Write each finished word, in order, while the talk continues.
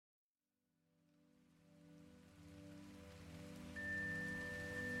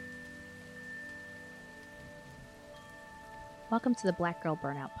Welcome to the Black Girl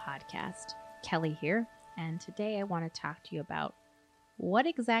Burnout podcast. Kelly here, and today I want to talk to you about what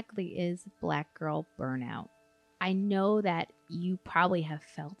exactly is Black Girl Burnout. I know that you probably have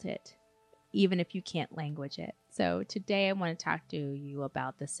felt it, even if you can't language it. So today I want to talk to you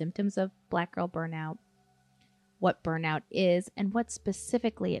about the symptoms of Black Girl Burnout, what burnout is, and what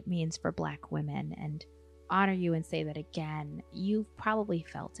specifically it means for Black women, and honor you and say that again, you've probably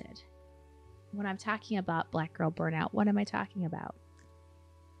felt it. When I'm talking about Black Girl Burnout, what am I talking about?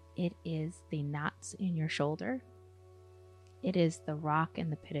 It is the knots in your shoulder. It is the rock in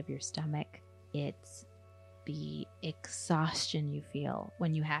the pit of your stomach. It's the exhaustion you feel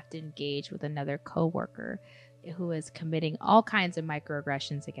when you have to engage with another coworker who is committing all kinds of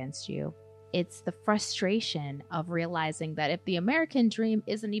microaggressions against you. It's the frustration of realizing that if the American dream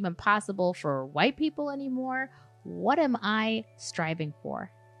isn't even possible for white people anymore, what am I striving for?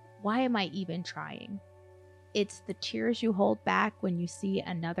 Why am I even trying? It's the tears you hold back when you see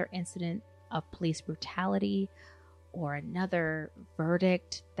another incident of police brutality or another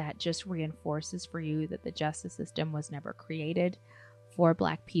verdict that just reinforces for you that the justice system was never created for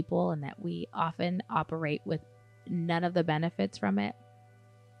Black people and that we often operate with none of the benefits from it.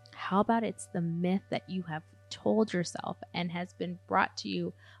 How about it's the myth that you have told yourself and has been brought to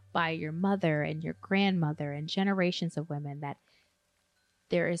you by your mother and your grandmother and generations of women that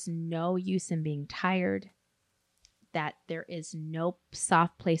there is no use in being tired, that there is no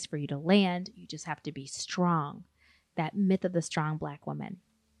soft place for you to land. You just have to be strong. That myth of the strong Black woman.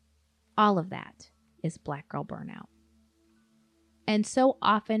 All of that is Black Girl Burnout. And so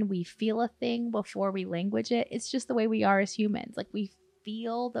often we feel a thing before we language it. It's just the way we are as humans. Like we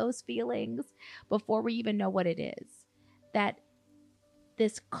feel those feelings before we even know what it is. That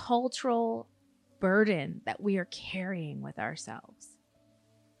this cultural burden that we are carrying with ourselves.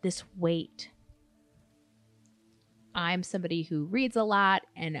 This weight. I'm somebody who reads a lot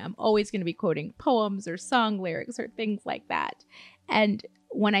and I'm always going to be quoting poems or song lyrics or things like that. And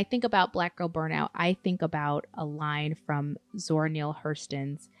when I think about Black Girl Burnout, I think about a line from Zora Neale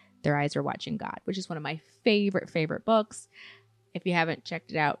Hurston's Their Eyes Are Watching God, which is one of my favorite books. If you haven't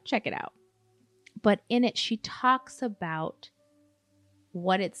checked it out, check it out. But in it, she talks about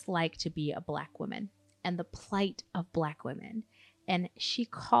what it's like to be a Black woman and the plight of Black women. And she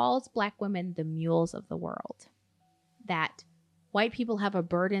calls Black women the mules of the world. That white people have a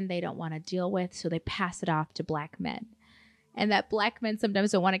burden they don't want to deal with, so they pass it off to Black men. And that Black men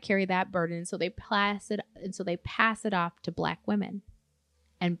sometimes don't want to carry that burden, so they pass it off to Black women.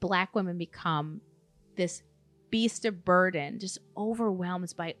 And Black women become this beast of burden, just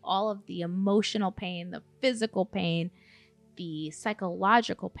overwhelmed by all of the emotional pain, the physical pain, the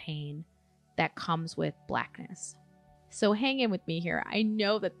psychological pain that comes with Blackness. So hang in with me here. I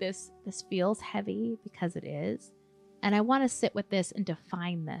know that this feels heavy because it is. And I want to sit with this and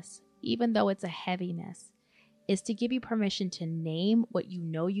define this, even though it's a heaviness, is to give you permission to name what you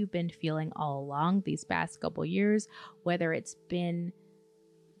know you've been feeling all along these past couple years, whether it's been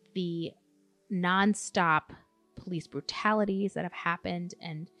the nonstop police brutalities that have happened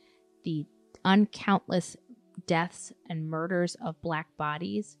and the uncountless deaths and murders of Black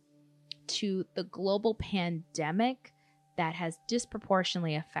bodies, to the global pandemic that has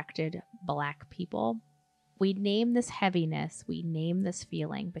disproportionately affected Black people. We name this heaviness, we name this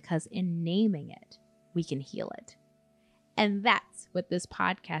feeling because in naming it, we can heal it. And that's what this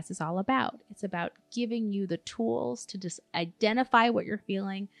podcast is all about. It's about giving you the tools to just identify what you're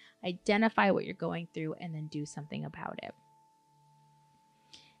feeling, identify what you're going through, and then do something about it.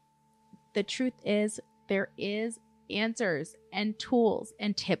 The truth is, there is answers and tools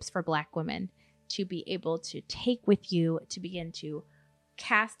and tips for Black women to be able to take with you, to begin to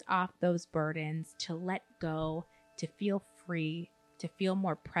cast off those burdens, to let go, to feel free, to feel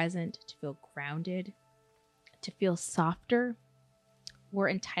more present, to feel grounded, to feel softer. We're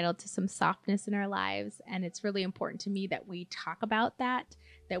entitled to some softness in our lives, and it's really important to me that we talk about that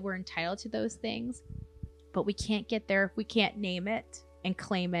we're entitled to those things, but we can't get there if we can't name it and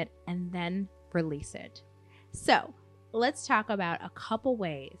claim it and then release it. So let's talk about a couple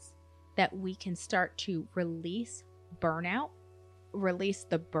ways that we can start to release burnout, release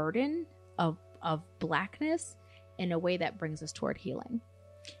the burden of Blackness in a way that brings us toward healing.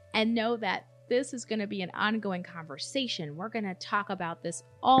 And know that this is going to be an ongoing conversation. We're going to talk about this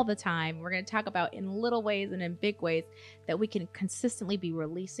all the time. We're going to talk about in little ways and in big ways that we can consistently be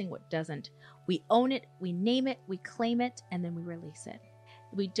releasing what doesn't. We own it, we name it, we claim it, and then we release it.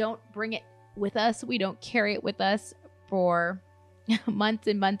 We don't bring it with us. We don't carry it with us for months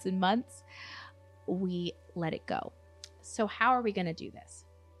and months and months. We let it go. So how are we going to do this?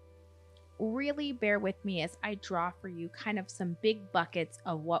 really bear with me as I draw for you kind of some big buckets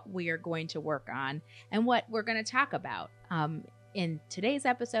of what we are going to work on and what we're going to talk about in today's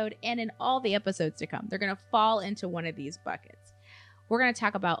episode and in all the episodes to come. They're going to fall into one of these buckets. We're going to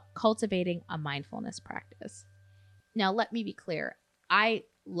talk about cultivating a mindfulness practice. Now, let me be clear. I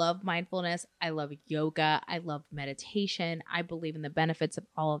love mindfulness. I love yoga. I love meditation. I believe in the benefits of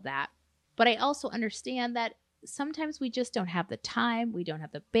all of that. But I also understand that sometimes we just don't have the time. We don't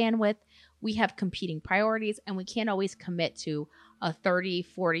have the bandwidth. We have competing priorities, and we can't always commit to a 30,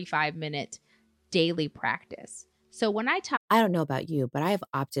 45-minute daily practice. So when I don't know about you, but I have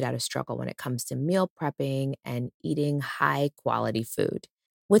opted out of struggle when it comes to meal prepping and eating high quality food.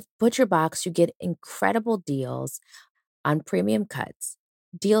 With ButcherBox, you get incredible deals on premium cuts.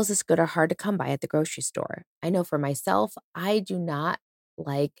 Deals this good are hard to come by at the grocery store. I know for myself, I do not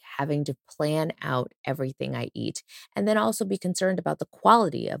like having to plan out everything I eat and then also be concerned about the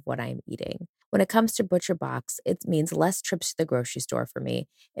quality of what I'm eating. When it comes to ButcherBox, it means less trips to the grocery store for me.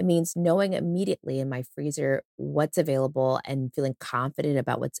 It means knowing immediately in my freezer what's available and feeling confident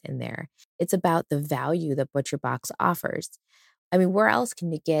about what's in there. It's about the value that ButcherBox offers. I mean, where else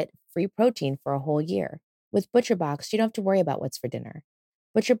can you get free protein for a whole year? With ButcherBox, you don't have to worry about what's for dinner.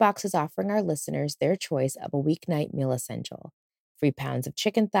 ButcherBox is offering our listeners their choice of a weeknight meal essential: 3 pounds of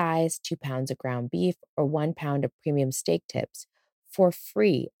chicken thighs, 2 pounds of ground beef, or 1 pound of premium steak tips for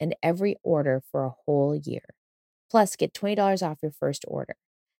free in every order for a whole year. Plus, get $20 off your first order.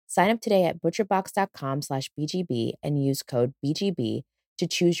 Sign up today at butcherbox.com/BGB and use code BGB to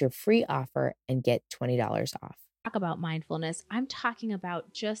choose your free offer and get $20 off. talk about mindfulness, I'm talking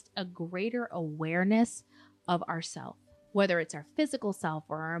about just a greater awareness of ourself, whether it's our physical self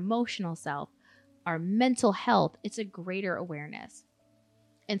or our emotional self, our mental health. It's a greater awareness.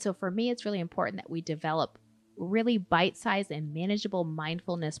 And so for me, it's really important that we develop really bite-sized and manageable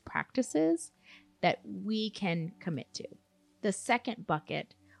mindfulness practices that we can commit to. The second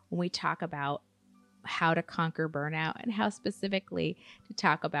bucket, when we talk about how to conquer burnout and how specifically to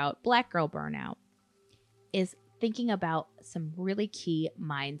talk about Black girl burnout, is thinking about some really key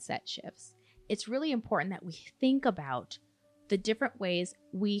mindset shifts. It's really important that we think about the different ways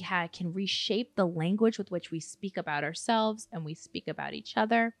we can reshape the language with which we speak about ourselves and we speak about each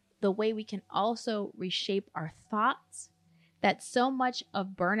other, the way we can also reshape our thoughts, that so much of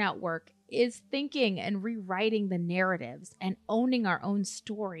burnout work is thinking and rewriting the narratives and owning our own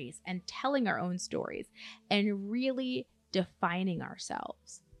stories and telling our own stories and really defining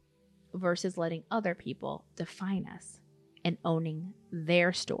ourselves versus letting other people define us and owning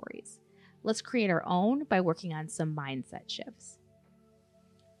their stories. Let's create our own by working on some mindset shifts.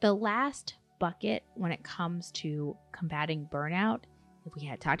 The last bucket when it comes to combating burnout, if we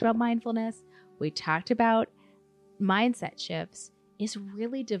had talked about mindfulness, we talked about mindset shifts, is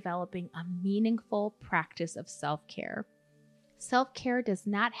really developing a meaningful practice of self-care. Self-care does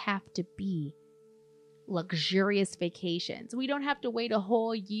not have to be luxurious vacations. We don't have to wait a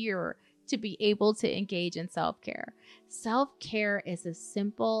whole year to be able to engage in self-care. Self-care is as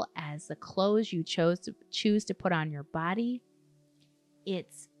simple as the clothes you choose to put on your body.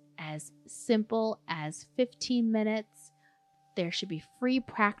 It's as simple as 15 minutes. There should be free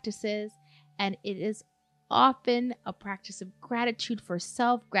practices, and it is often a practice of gratitude for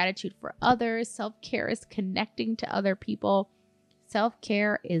self, gratitude for others. Self-care is connecting to other people.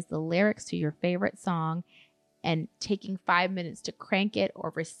 Self-care is the lyrics to your favorite song and taking 5 minutes to crank it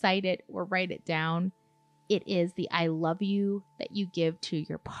or recite it or write it down. It is the I love you that you give to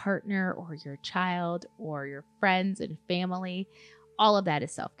your partner or your child or your friends and family. All of that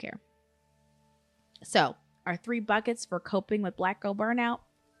is self-care. So, our 3 buckets for coping with Black girl burnout: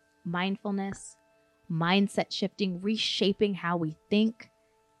 mindfulness, mindset shifting, reshaping how we think,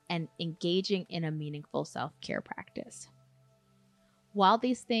 and engaging in a meaningful self-care practice. While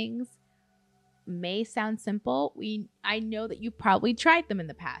these things may sound simple, I know that you've probably tried them in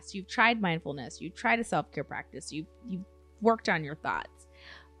the past. You've tried mindfulness, you've tried a self-care practice, you've worked on your thoughts.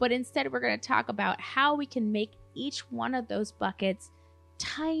 But instead, we're going to talk about how we can make each one of those buckets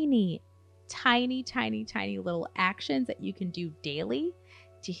tiny little actions that you can do daily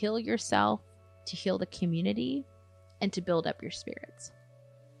to heal yourself, to heal the community, and to build up your spirits.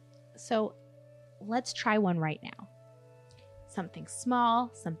 So let's try one right now. Something small,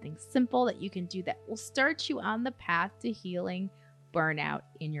 something simple that you can do that will start you on the path to healing burnout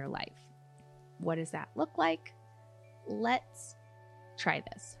in your life. What does that look like? Let's try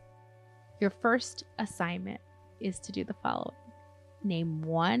this. Your first assignment is to do the following. Name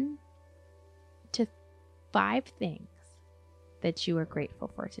 1 to 5 things that you are grateful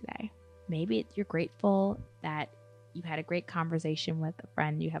for today. Maybe you're grateful that you had a great conversation with a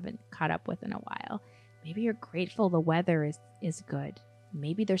friend you haven't caught up with in a while. Maybe you're grateful the weather is good.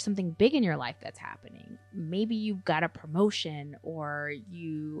 Maybe there's something big in your life that's happening. Maybe you got a promotion, or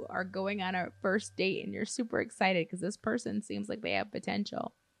you are going on a first date and you're super excited because this person seems like they have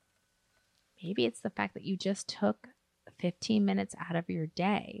potential. Maybe it's the fact that you just took 15 minutes out of your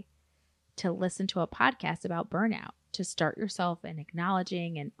day to listen to a podcast about burnout, to start yourself in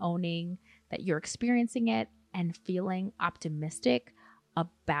acknowledging and owning that you're experiencing it and feeling optimistic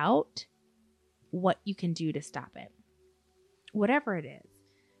about what you can do to stop it. Whatever it is,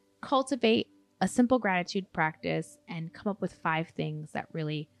 cultivate a simple gratitude practice and come up with 5 things that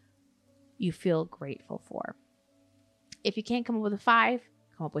really you feel grateful for. If you can't come up with a 5,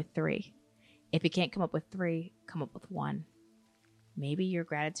 come up with 3. If you can't come up with 3, come up with 1. Maybe your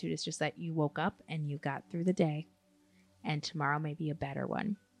gratitude is just that you woke up and you got through the day, and tomorrow may be a better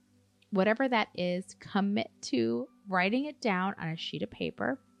one. Whatever that is, commit to writing it down on a sheet of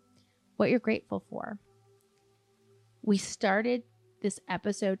paper, what you're grateful for. We started this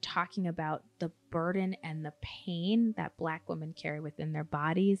episode talking about the burden and the pain that Black women carry within their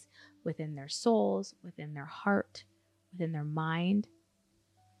bodies, within their souls, within their heart, within their mind.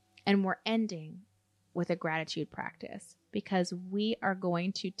 And we're ending with a gratitude practice because we are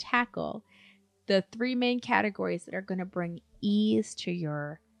going to tackle the 3 main categories that are going to bring ease to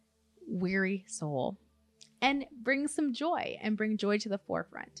your weary soul and bring some joy and bring joy to the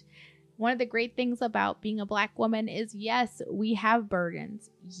forefront. One of the great things about being a Black woman is, yes, we have burdens.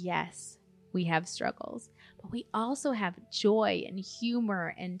 Yes, we have struggles, but we also have joy and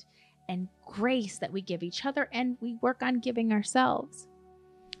humor and grace that we give each other, and we work on giving ourselves.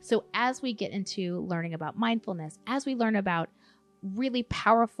 So as we get into learning about mindfulness, as we learn about really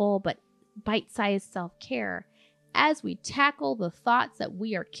powerful but bite-sized self-care, as we tackle the thoughts that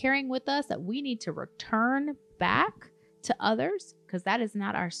we are carrying with us that we need to return back to others, because that is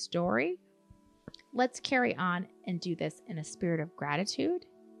not our story, let's carry on and do this in a spirit of gratitude.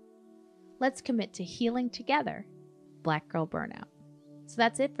 Let's commit to healing together, Black Girl Burnout. So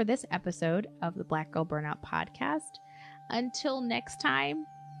that's it for this episode of the Black Girl Burnout podcast. Until next time,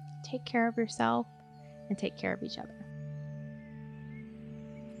 take care of yourself and take care of each other.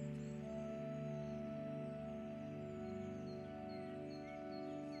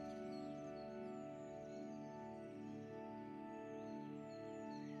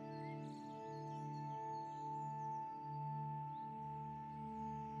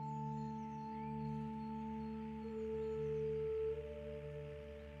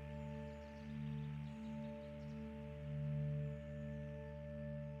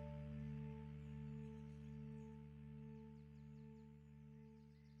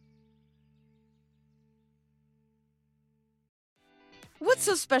 What's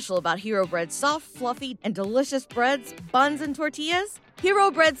so special about Hero Bread's soft, fluffy, and delicious breads, buns, and tortillas? Hero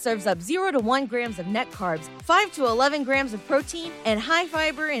Bread serves up 0 to 1 grams of net carbs, 5 to 11 grams of protein, and high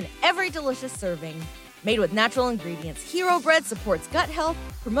fiber in every delicious serving. Made with natural ingredients, Hero Bread supports gut health,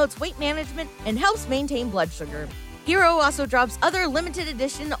 promotes weight management, and helps maintain blood sugar. Hero also drops other limited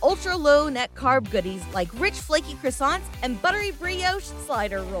edition ultra-low net carb goodies like rich flaky croissants and buttery brioche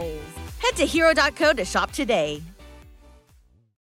slider rolls. Head to hero.co to shop today.